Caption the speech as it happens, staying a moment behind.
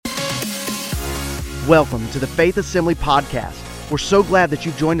Welcome to the Faith Assembly Podcast. We're so glad that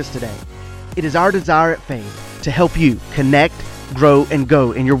you've joined us today. It is our desire at Faith to help you connect, grow, and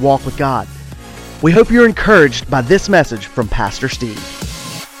go in your walk with God. We hope you're encouraged by this message from Pastor Steve.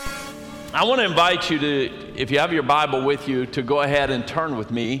 I want to invite you to, if you have your Bible with you, to go ahead and turn with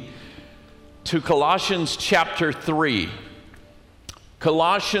me to Colossians chapter 3.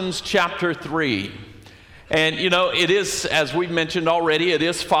 Colossians chapter 3. And, you know, it is, as we've mentioned already, it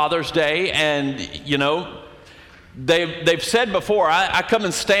is Father's Day. And, you know, they've said before, I come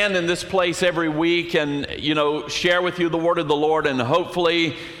and stand in this place every week and, you know, share with you the word of the Lord and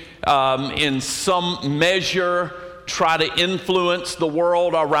hopefully in some measure try to influence the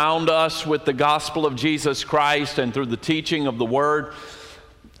world around us with the gospel of Jesus Christ and through the teaching of the word.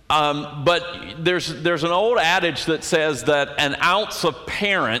 But there's an old adage that says that an ounce of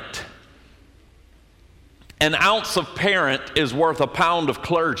parent is worth a pound of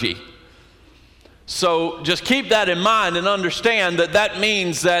clergy. So just keep that in mind and understand that that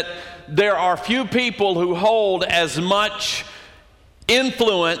means that there are few people who hold as much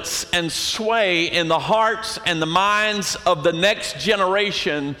influence and sway in the hearts and the minds of the next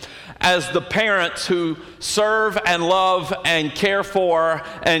generation as the parents who serve and love and care for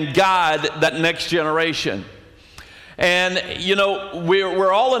and guide that next generation. And, you know,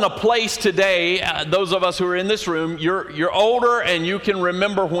 we're all in a place today, those of us who are in this room, you're older and you can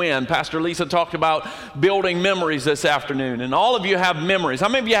remember when. Pastor Lisa talked about building memories this afternoon, and all of you have memories. How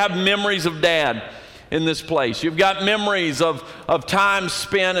many of you have memories of Dad in this place? You've got memories of time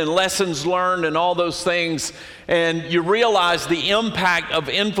spent and lessons learned and all those things, and you realize the impact of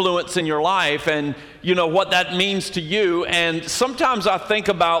influence in your life and, you know, what that means to you. And sometimes I think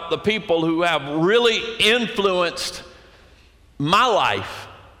about the people who have really influenced my life.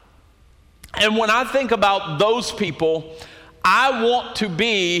 And when I think about those people, I want to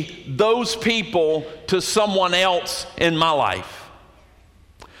be those people to someone else in my life.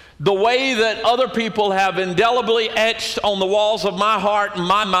 The way that other people have indelibly etched on the walls of my heart and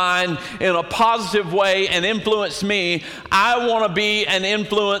my mind in a positive way and influenced me, I want to be an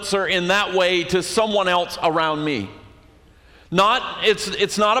influencer in that way to someone else around me.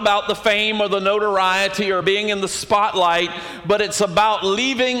 It's not about the fame or the notoriety or being in the spotlight, but it's about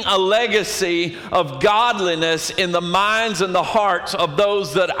leaving a legacy of godliness in the minds and the hearts of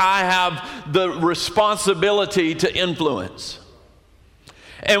those that I have the responsibility to influence.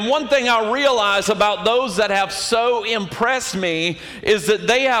 And one thing I realize about those that have so impressed me is that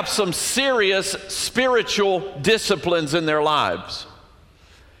they have some serious spiritual disciplines in their lives.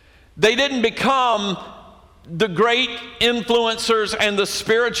 They didn't become the great influencers and the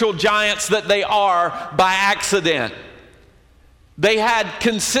spiritual giants that they are by accident. They had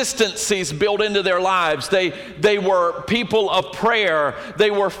consistencies built into their lives. They were people of prayer. They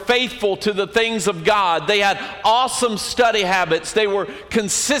were faithful to the things of God. They had awesome study habits. They were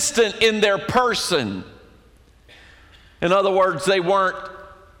consistent in their person. In other words, they weren't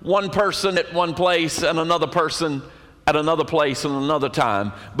one person at one place and another person at another place and another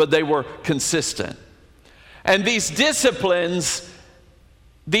time, but they were consistent. And these disciplines,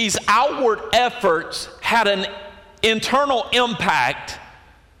 these outward efforts had an internal impact.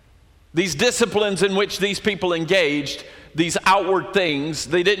 These disciplines in which these people engaged, these outward things,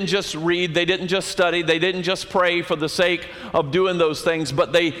 they didn't just read, they didn't just study, they didn't just pray for the sake of doing those things,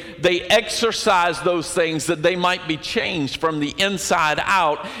 but they exercised those things that they might be changed from the inside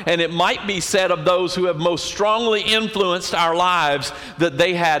out. And it might be said of those who have most strongly influenced our lives that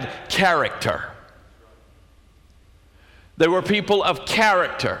they had character. They were people of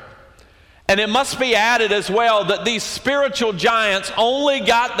character. And it must be added as well that these spiritual giants only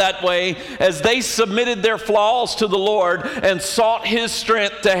got that way as they submitted their flaws to the Lord and sought His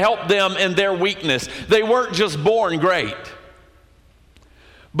strength to help them in their weakness. They weren't just born great,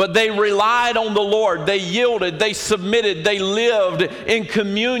 but they relied on the Lord. They yielded, they submitted, they lived in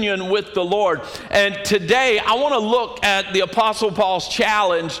communion with the Lord. And today I want to look at the Apostle Paul's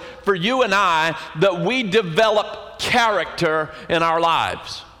challenge for you and I, that we develop character in our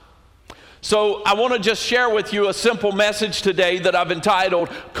lives. So I want to just share with you a simple message today that I've entitled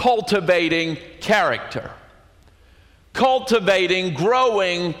Cultivating Character. Cultivating,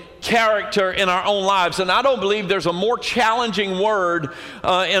 growing character in our own lives. And I don't believe there's a more challenging word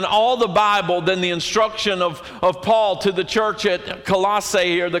in all the Bible than the instruction of Paul to the church at Colossae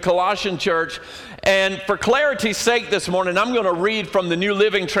here, the Colossian church. And for clarity's sake this morning, I'm going to read from the New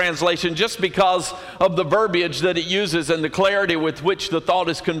Living Translation just because of the verbiage that it uses and the clarity with which the thought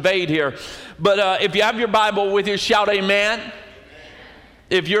is conveyed here. But if you have your Bible with you, shout amen.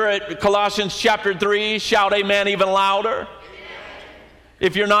 If you're at Colossians chapter 3, shout amen even louder.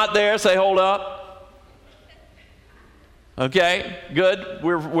 If you're not there, say hold up. Okay, good.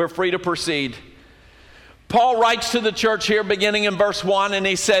 We're free to proceed. Paul writes to the church here beginning in verse 1, and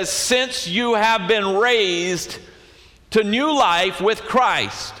he says, since you have been raised to new life with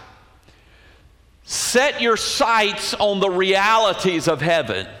Christ, set your sights on the realities of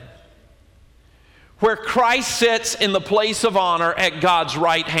heaven, where Christ sits in the place of honor at God's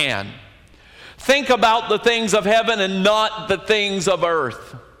right hand. Think about the things of heaven and not the things of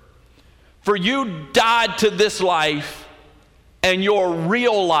earth. For you died to this life, and your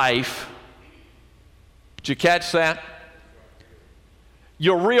real life, did you catch that?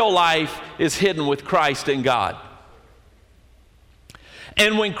 Your real life is hidden with Christ in God.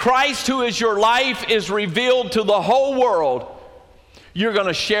 And when Christ, who is your life, is revealed to the whole world, you're going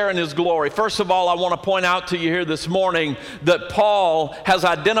to share in his glory. First of all, I want to point out to you here this morning that Paul has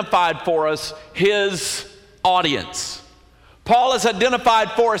identified for us his audience. Paul has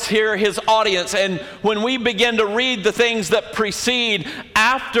identified for us here his audience, and when we begin to read the things that precede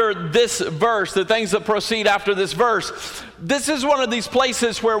after this verse, this is one of these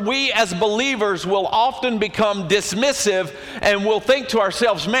places where we as believers will often become dismissive and we'll think to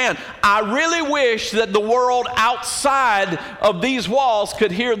ourselves, man, I really wish that the world outside of these walls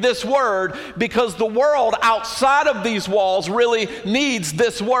could hear this word, because the world outside of these walls really needs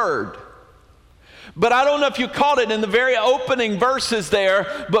this word. But I don't know if you caught it in the very opening verses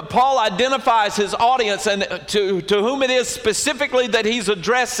there, but Paul identifies his audience and to whom it is specifically that he's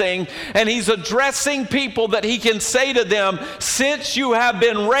addressing, and he's addressing people that he can say to them, since you have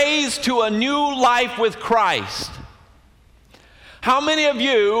been raised to a new life with Christ. How many of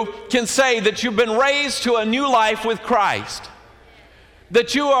you can say that you've been raised to a new life with Christ?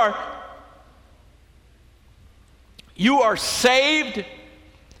 That you are saved.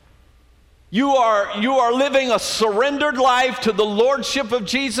 You are living a surrendered life to the Lordship of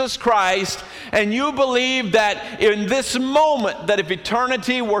Jesus Christ, and you believe that in this moment, that if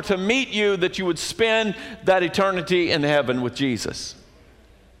eternity were to meet you, that you would spend that eternity in heaven with Jesus.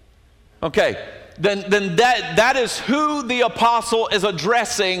 Okay, then that is who the apostle is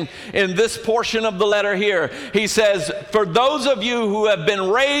addressing in this portion of the letter here. He says, for those of you who have been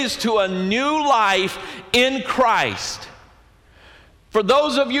raised to a new life in Christ, for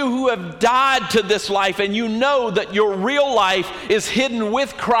those of you who have died to this life and you know that your real life is hidden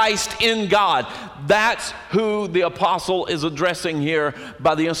with Christ in God, that's who the apostle is addressing here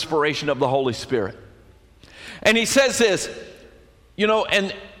by the inspiration of the Holy Spirit. And he says this,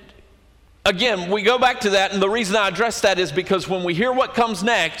 and again, we go back to that, and the reason I address that is because when we hear what comes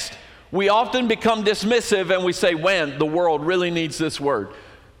next, we often become dismissive and we say, man, the world really needs this word.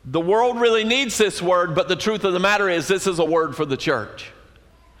 The world really needs this word, but the truth of the matter is this is a word for the church.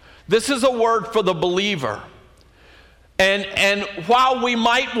 This is a word for the believer. And while we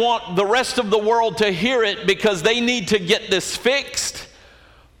might want the rest of the world to hear it because they need to get this fixed,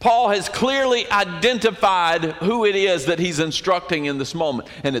 Paul has clearly identified who it is that he's instructing in this moment,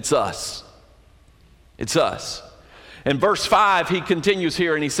 and it's us. It's us. In verse 5, he continues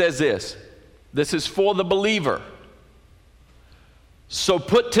here and he says this is for the believer. So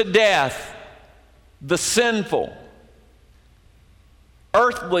put to death the sinful,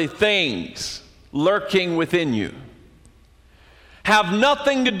 earthly things lurking within you. Have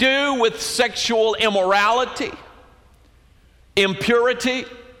nothing to do with sexual immorality, impurity,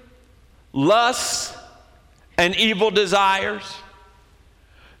 lust, and evil desires.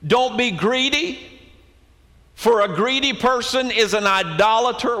 Don't be greedy, for a greedy person is an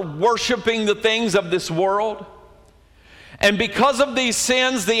idolater, worshiping the things of this world. And because of these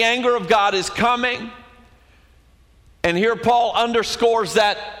sins, the anger of God is coming. And here Paul underscores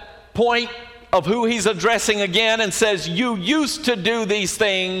that point of who he's addressing again and says, you used to do these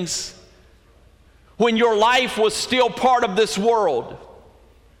things when your life was still part of this world.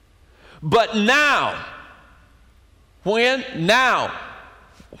 But now,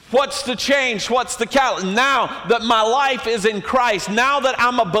 what's the change? What's the catalyst? Now that my life is in Christ, now that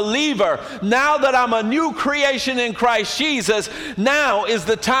I'm a believer, now that I'm a new creation in Christ Jesus, now is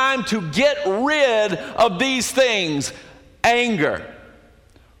the time to get rid of these things: anger,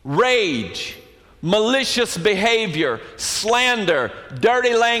 rage, malicious behavior, slander,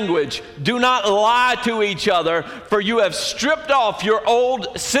 dirty language. Do not lie to each other, for you have stripped off your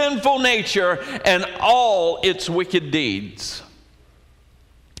old sinful nature and all its wicked deeds.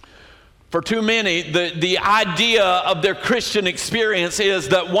 For too many, the idea of their Christian experience is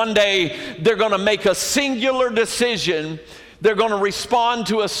that one day they're going to make a singular decision They're going to respond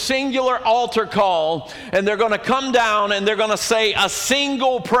to a singular altar call, and they're going to come down and they're going to say a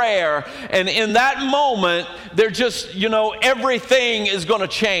single prayer. And in that moment, they're just, everything is going to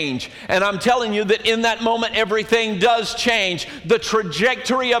change. And I'm telling you that in that moment, everything does change. The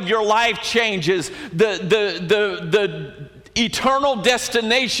trajectory of your life changes. The eternal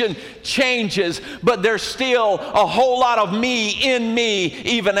destination changes, but there's still a whole lot of me in me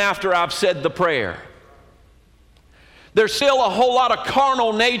even after I've said the prayer. There's still a whole lot of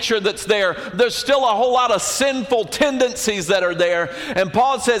carnal nature that's there. There's still a whole lot of sinful tendencies that are there. And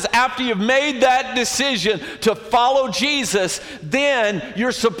Paul says after you've made that decision to follow Jesus, then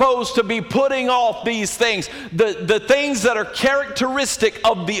you're supposed to be putting off these things. The things that are characteristic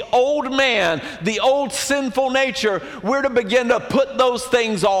of the old man, the old sinful nature, we're to begin to put those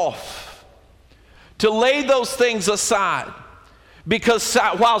things off, to lay those things aside. Because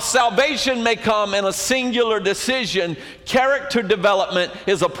while salvation may come in a singular decision, character development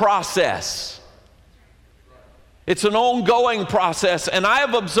is a process. It's an ongoing process. And I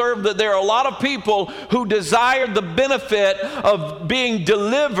have observed that there are a lot of people who desire the benefit of being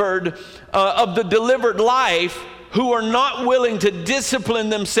delivered, of the delivered life, who are not willing to discipline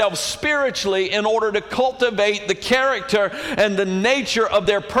themselves spiritually in order to cultivate the character and the nature of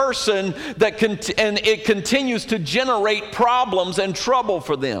their person, and it continues to generate problems and trouble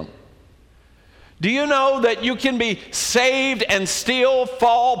for them. Do you know that you can be saved and still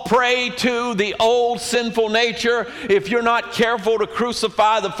fall prey to the old sinful nature if you're not careful to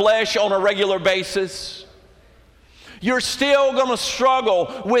crucify the flesh on a regular basis? You're still going to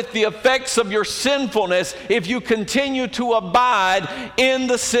struggle with the effects of your sinfulness if you continue to abide in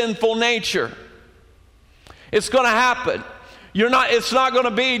the sinful nature. It's going to happen. It's not going to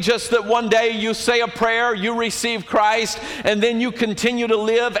be just that one day you say a prayer, you receive Christ, and then you continue to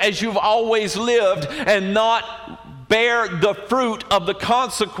live as you've always lived and not bear the fruit of the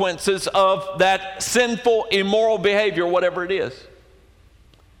consequences of that sinful, immoral behavior, whatever it is.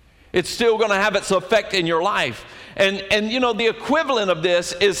 It's still going to have its effect in your life. And the equivalent of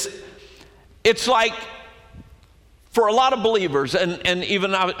this is, it's like for a lot of believers, and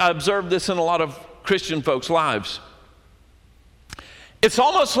even I observed this in a lot of Christian folks' lives, it's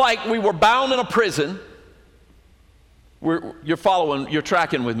almost like we were bound in a prison. You're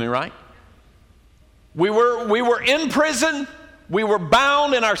tracking with me, right? We were in prison. We were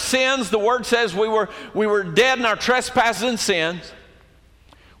bound in our sins. The word says we were dead in our trespasses and sins.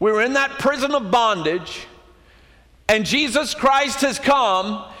 We were in that prison of bondage. And Jesus Christ has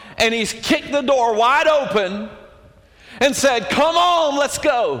come, and he's kicked the door wide open and said, come on, let's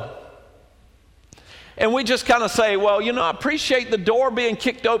go. And we just kind of say, well, I appreciate the door being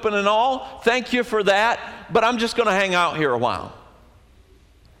kicked open and all. Thank you for that, but I'm just going to hang out here a while.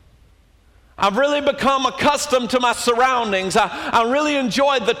 I've really become accustomed to my surroundings. I really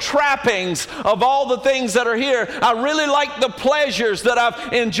enjoy the trappings of all the things that are here. I really like the pleasures that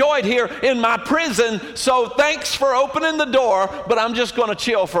I've enjoyed here in my prison. So thanks for opening the door, but I'm just going to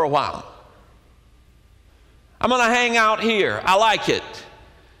chill for a while. I'm going to hang out here. I like it.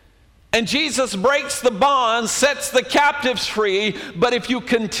 And Jesus breaks the bonds, sets the captives free, but if you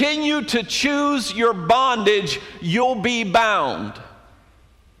continue to choose your bondage, you'll be bound.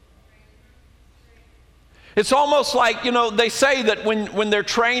 It's almost like, they say that when they're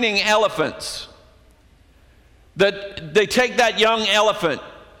training elephants, that they take that young elephant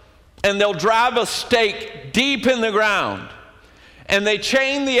and they'll drive a stake deep in the ground and they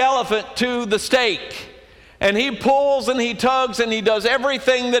chain the elephant to the stake, and he pulls and he tugs and he does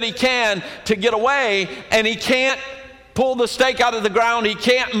everything that he can to get away, and he can't pull the stake out of the ground, he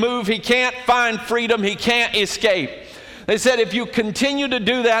can't move, he can't find freedom, he can't escape. They said if you continue to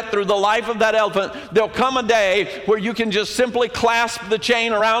do that through the life of that elephant, there'll come a day where you can just simply clasp the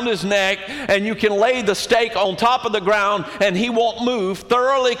chain around his neck and you can lay the stake on top of the ground and he won't move,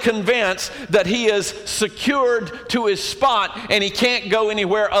 thoroughly convinced that he is secured to his spot and he can't go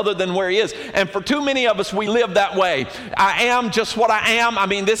anywhere other than where he is. And for too many of us, we live that way. I am just what I am.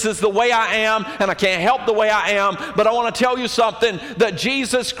 This is the way I am, and I can't help the way I am. But I want to tell you something, that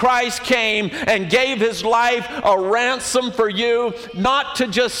Jesus Christ came and gave his life a ransom for you, not to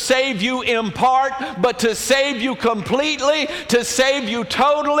just save you in part, but to save you completely, to save you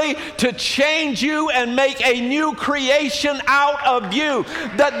totally, to change you and make a new creation out of you,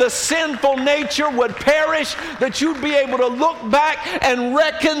 that the sinful nature would perish, that you'd be able to look back and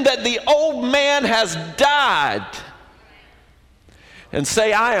reckon that the old man has died and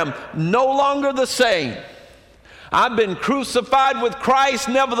say, I am no longer the same. I've been crucified with Christ,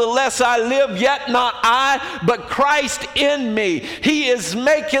 nevertheless I live, yet not I, but Christ in me. He is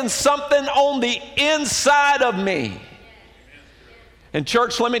making something on the inside of me. And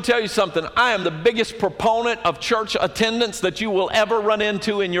church, let me tell you something. I am the biggest proponent of church attendance that you will ever run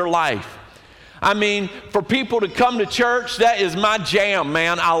into in your life. I mean, for people to come to church, that is my jam,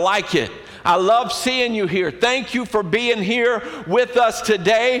 man. I like it. I love seeing you here. Thank you for being here with us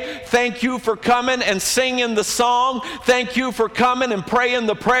today. Thank you for coming and singing the song. Thank you for coming and praying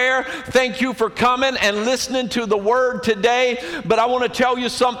the prayer. Thank you for coming and listening to the word today. But I want to tell you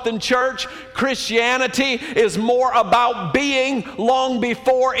something, church. Christianity is more about being long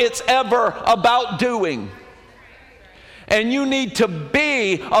before it's ever about doing. And you need to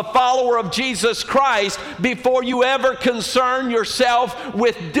be a follower of Jesus Christ before you ever concern yourself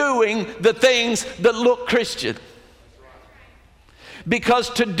with doing the things that look Christian. Because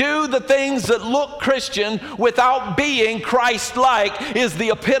to do the things that look Christian without being Christ-like is the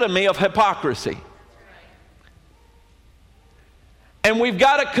epitome of hypocrisy. And we've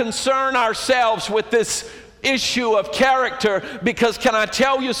got to concern ourselves with this issue of character, because can I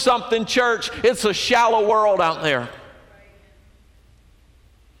tell you something, church? It's a shallow world out there.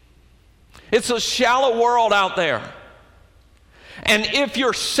 It's a shallow world out there. And if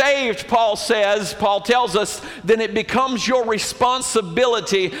you're saved, Paul tells us, then it becomes your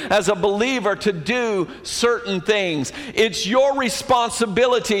responsibility as a believer to do certain things. It's your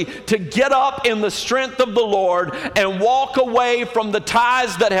responsibility to get up in the strength of the Lord and walk away from the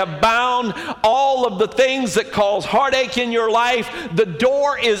ties that have bound, all of the things that cause heartache in your life. The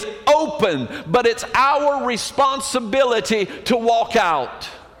door is open, but it's our responsibility to walk out.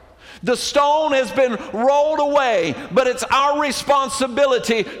 The stone has been rolled away, but it's our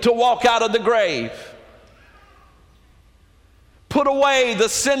responsibility to walk out of the grave. Put away the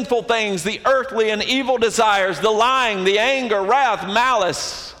sinful things, the earthly and evil desires, the lying, the anger, wrath,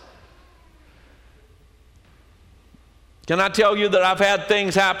 malice. Can I tell you that I've had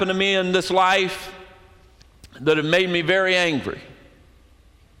things happen to me in this life that have made me very angry,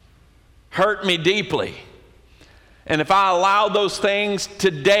 hurt me deeply. And if I allow those things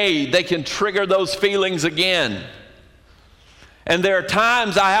today, they can trigger those feelings again. And there are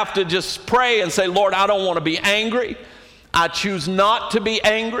times I have to just pray and say, Lord, I don't want to be angry. I choose not to be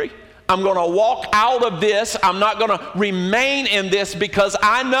angry. I'm going to walk out of this. I'm not going to remain in this, because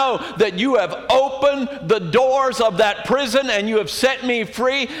I know that you have opened the doors of that prison and you have set me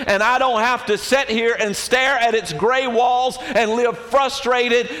free, and I don't have to sit here and stare at its gray walls and live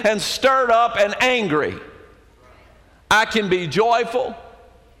frustrated and stirred up and angry. I can be joyful.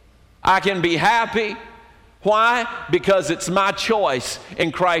 I can be happy. Why? Because it's my choice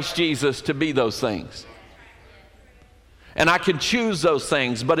in Christ Jesus to be those things. And I can choose those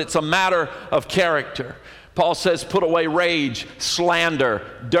things, but it's a matter of character. Paul says, put away rage, slander,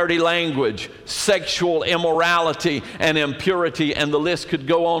 dirty language, sexual immorality, and impurity. And the list could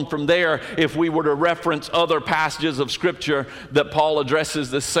go on from there if we were to reference other passages of Scripture that Paul addresses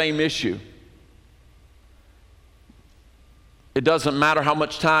the same issue. It doesn't matter how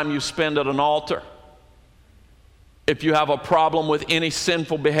much time you spend at an altar. If you have a problem with any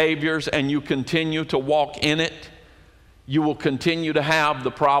sinful behaviors and you continue to walk in it, you will continue to have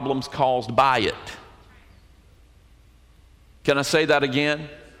the problems caused by it. Can I say that again?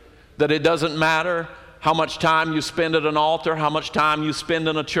 That it doesn't matter how much time you spend at an altar, how much time you spend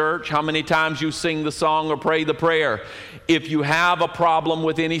in a church, how many times you sing the song or pray the prayer. If you have a problem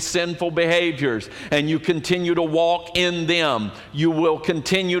with any sinful behaviors and you continue to walk in them, you will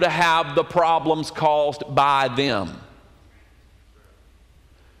continue to have the problems caused by them.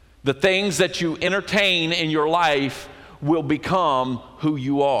 The things that you entertain in your life will become who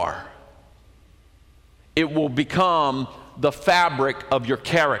you are. It will become the fabric of your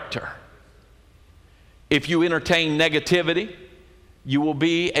character. If you entertain negativity, you will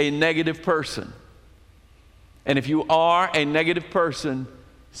be a negative person. And if you are a negative person,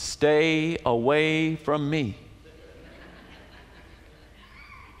 stay away from me.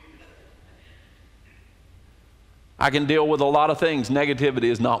 I can deal with a lot of things. Negativity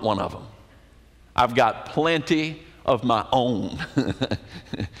is not one of them. I've got plenty of my own.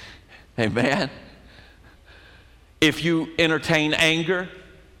 Amen. If you entertain anger,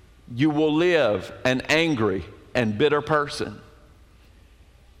 you will live an angry and bitter person.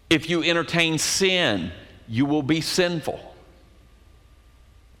 If you entertain sin, you will be sinful.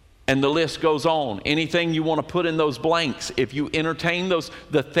 And the list goes on. Anything you want to put in those blanks, if you entertain those,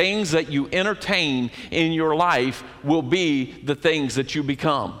 the things that you entertain in your life will be the things that you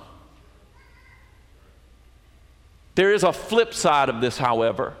become. There is a flip side of this,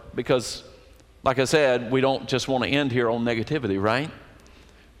 however, because, like I said, we don't just want to end here on negativity, right?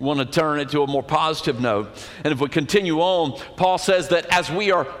 We want to turn it to a more positive note. And if we continue on, Paul says that as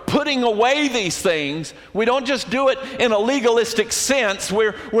we are putting away these things, we don't just do it in a legalistic sense.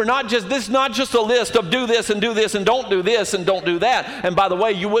 We're not just, this is not just a list of do this and don't do this and don't do that. And by the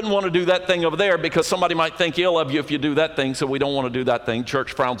way, you wouldn't want to do that thing over there because somebody might think ill of you if you do that thing, so we don't want to do that thing.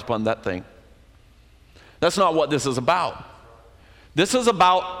 Church frowns upon that thing. That's not what this is about. This is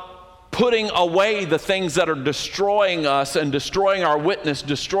about putting away the things that are destroying us and destroying our witness,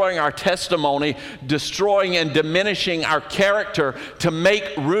 destroying our testimony, destroying and diminishing our character to make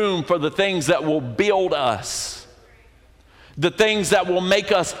room for the things that will build us, the things that will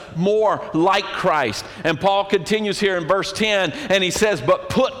make us more like Christ. And Paul continues here in verse 10, and he says, but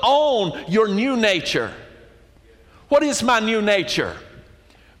put on your new nature. What is my new nature?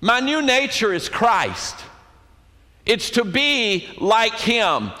 My new nature is Christ. It's to be like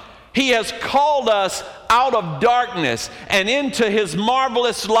Him. He has called us out of darkness and into His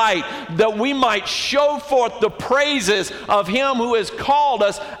marvelous light, that we might show forth the praises of Him who has called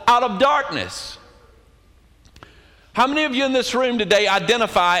us out of darkness. How many of you in this room today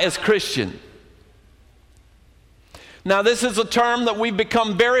identify as Christian? Now, this is a term that we've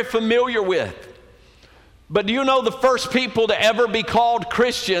become very familiar with. But do you know the first people to ever be called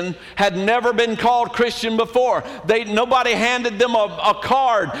Christian had never been called Christian before? Nobody handed them a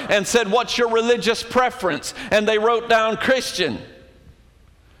card and said, what's your religious preference? And they wrote down Christian.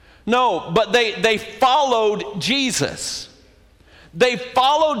 No, but they followed Jesus. They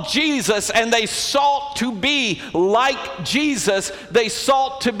followed Jesus and they sought to be like Jesus. They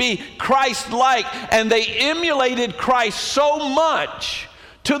sought to be Christ-like, and they emulated Christ so much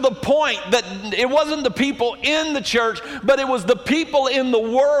to the point that it wasn't the people in the church, but it was the people in the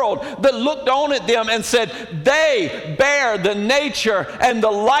world that looked on at them and said, they bear the nature and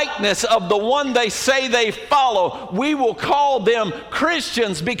the likeness of the one they say they follow. We will call them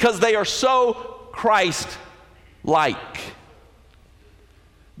Christians because they are so Christ-like.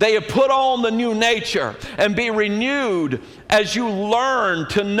 They have put on the new nature, and be renewed as you learn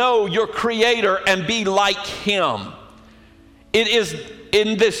to know your Creator and be like Him. It is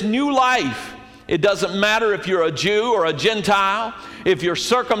in this new life, it doesn't matter if you're a Jew or a Gentile, if you're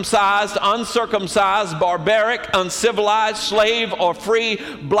circumcised, uncircumcised, barbaric, uncivilized, slave or free,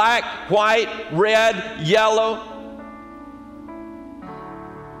 black, white, red, yellow.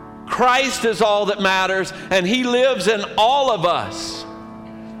 Christ is all that matters, and He lives in all of us.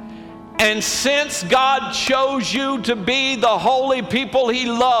 And since God chose you to be the holy people He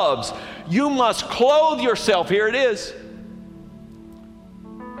loves, you must clothe yourself. Here it is.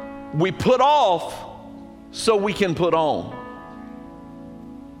 We put off so we can put on.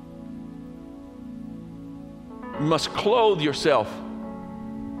 You must clothe yourself.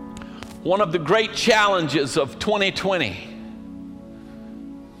 One of the great challenges of 2020,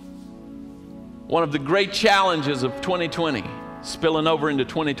 one of the great challenges of 2020, spilling over into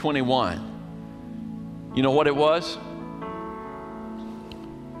 2021, you know what it was?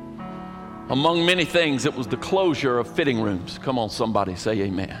 Among many things, it was the closure of fitting rooms. Come on, somebody say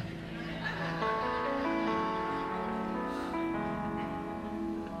amen.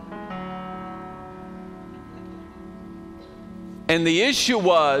 And the issue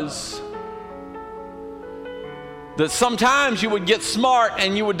was that sometimes you would get smart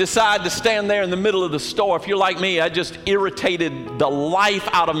and you would decide to stand there in the middle of the store. If you're like me, I just irritated the life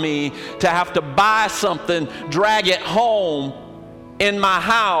out of me to have to buy something, drag it home in my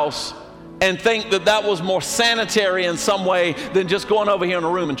house, and think that that was more sanitary in some way than just going over here in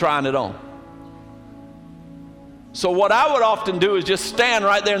a room and trying it on. So what I would often do is just stand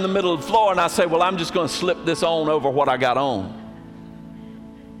right there in the middle of the floor, and I say, well, I'm just going to slip this on over what I got on.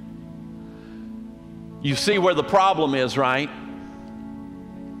 You see where the problem is, right?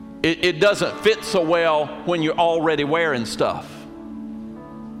 It doesn't fit so well when you're already wearing stuff.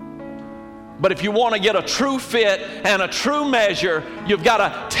 But if you want to get a true fit and a true measure, you've got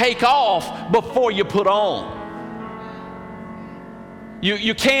to take off before you put on.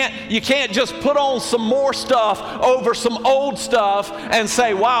 You can't just put on some more stuff over some old stuff and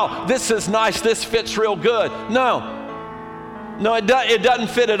say, wow, this is nice, this fits real good. No, it doesn't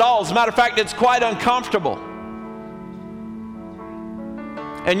fit at all. As a matter of fact, it's quite uncomfortable.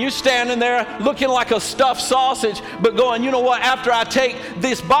 And you standing there looking like a stuffed sausage, but going, you know what, after I take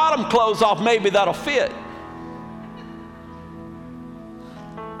this bottom clothes off, maybe that'll fit.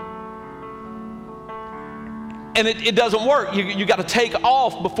 And it doesn't work. You got to take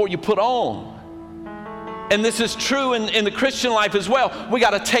off before you put on. And this is true in the Christian life as well. We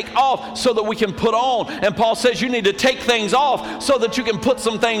got to take off so that we can put on. And Paul says you need to take things off so that you can put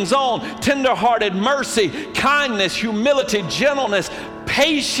some things on. Tender-hearted mercy, kindness, humility, gentleness,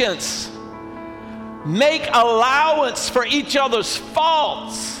 patience. Make allowance for each other's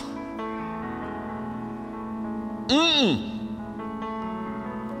faults.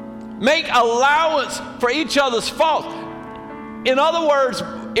 Make allowance for each other's faults. In other words,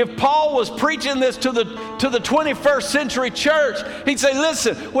 if Paul was preaching this to the 21st century church, he'd say,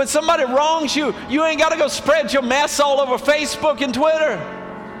 listen, when somebody wrongs you, you ain't got to go spread your mess all over Facebook and Twitter.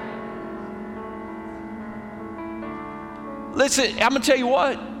 Listen, I'm going to tell you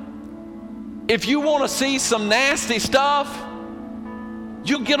what. If you want to see some nasty stuff,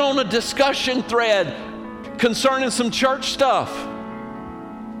 you get on a discussion thread concerning some church stuff.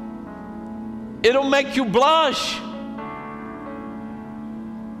 It'll make you blush.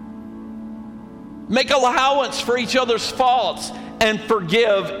 Make allowance for each other's faults and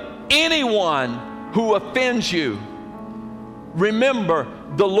forgive anyone who offends you. Remember,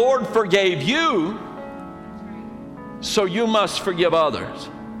 the Lord forgave you, so you must forgive others.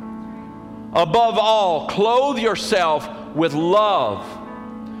 Above all, clothe yourself with love,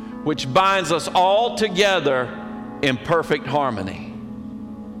 which binds us all together in perfect harmony.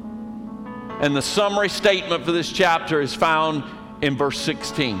 And the summary statement for this chapter is found in verse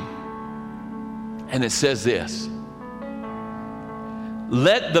 16. And it says this: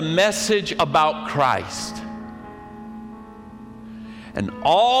 let the message about Christ and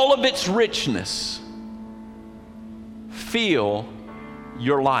all of its richness fill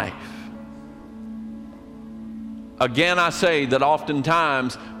your life. Again, I say that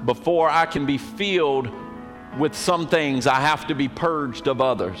oftentimes before I can be filled with some things, I have to be purged of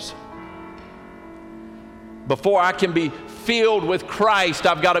others. Before I can be filled with Christ,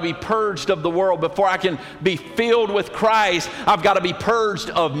 I've got to be purged of the world. Before I can be filled with Christ, I've got to be purged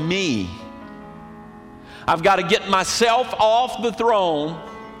of me. I've got to get myself off the throne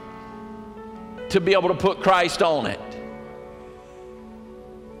to be able to put Christ on it.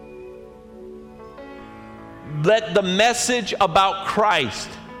 Let the message about Christ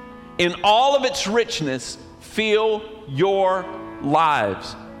in all of its richness fill your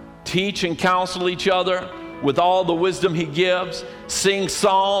lives. Teach and counsel each other with all the wisdom He gives. Sing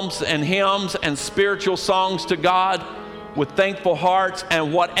psalms and hymns and spiritual songs to God with thankful hearts.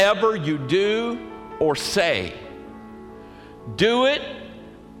 And whatever you do or say, do it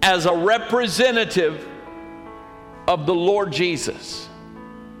as a representative of the Lord Jesus,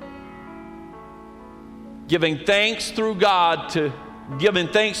 giving thanks through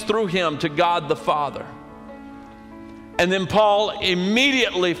Him to God the Father. And then Paul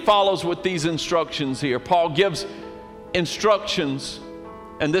immediately follows with these instructions here. Paul gives instructions,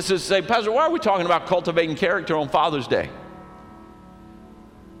 and this is, say, Pastor, why are we talking about cultivating character on Father's Day?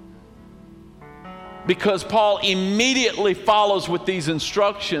 Because Paul immediately follows with these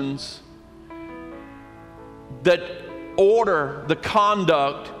instructions that order the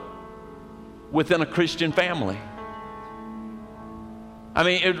conduct within a Christian family. I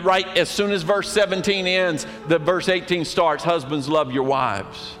mean, right as soon as verse 17 ends, the verse 18 starts, husbands, love your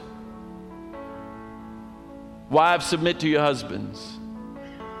wives. Wives, submit to your husbands.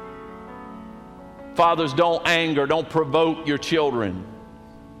 Fathers, don't anger, don't provoke your children.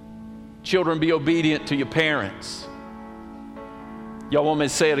 Children, be obedient to your parents. Y'all want me to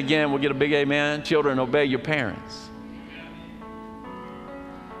say it again? We'll get a big amen. Children, obey your parents.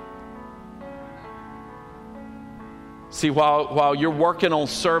 See, while you're working on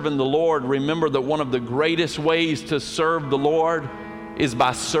serving the Lord, remember that one of the greatest ways to serve the Lord is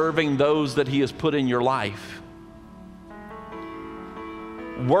by serving those that He has put in your life.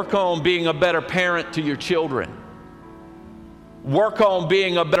 Work on being a better parent to your children. Work on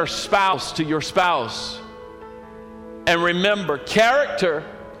being a better spouse to your spouse. And remember, character,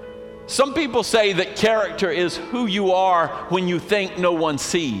 some people say that character is who you are when you think no one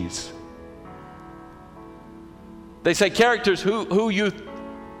sees. They say character is who you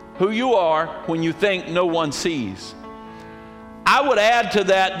are when you think no one sees. I would add to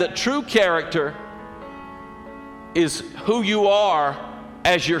that true character is who you are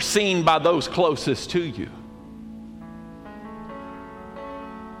as you're seen by those closest to you.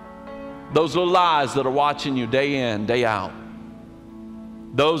 Those little eyes that are watching you day in, day out.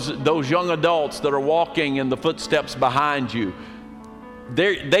 Those young adults that are walking in the footsteps behind you,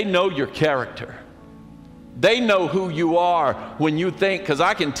 they know your character. They know who you are when you think, because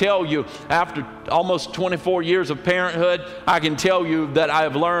I can tell you, after almost 24 years of parenthood, I can tell you that I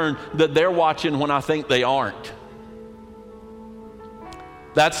have learned that they're watching when I think they aren't.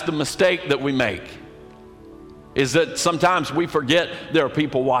 That's the mistake that we make, is that sometimes we forget there are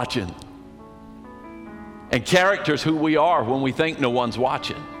people watching. And character is who we are when we think no one's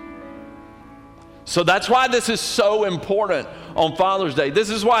watching. So that's why this is so important on Father's Day. This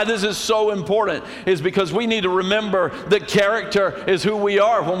is why this is so important, is because we need to remember that character is who we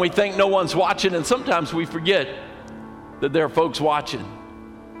are when we think no one's watching, and sometimes we forget that there are folks watching.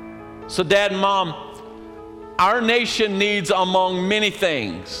 So Dad and Mom, our nation needs, among many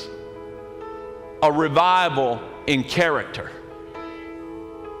things, a revival in character.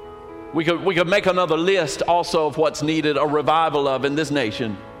 We could make another list also of what's needed a revival of in this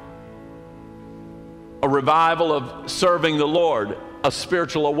nation. A revival of serving the Lord, a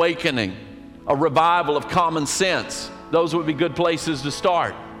spiritual awakening, a revival of common sense. Those would be good places to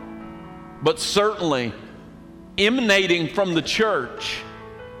start. But certainly, emanating from the church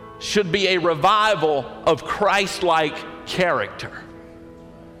should be a revival of Christ-like character.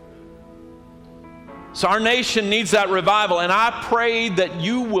 So our nation needs that revival, and I pray that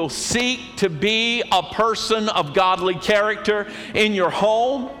you will seek to be a person of godly character in your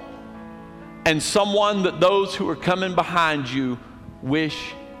home, and someone that those who are coming behind you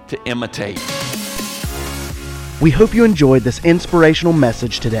wish to imitate. We hope you enjoyed this inspirational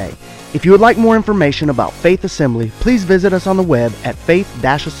message today. If you would like more information about Faith Assembly, please visit us on the web at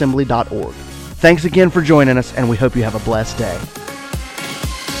faith-assembly.org. Thanks again for joining us, and we hope you have a blessed day.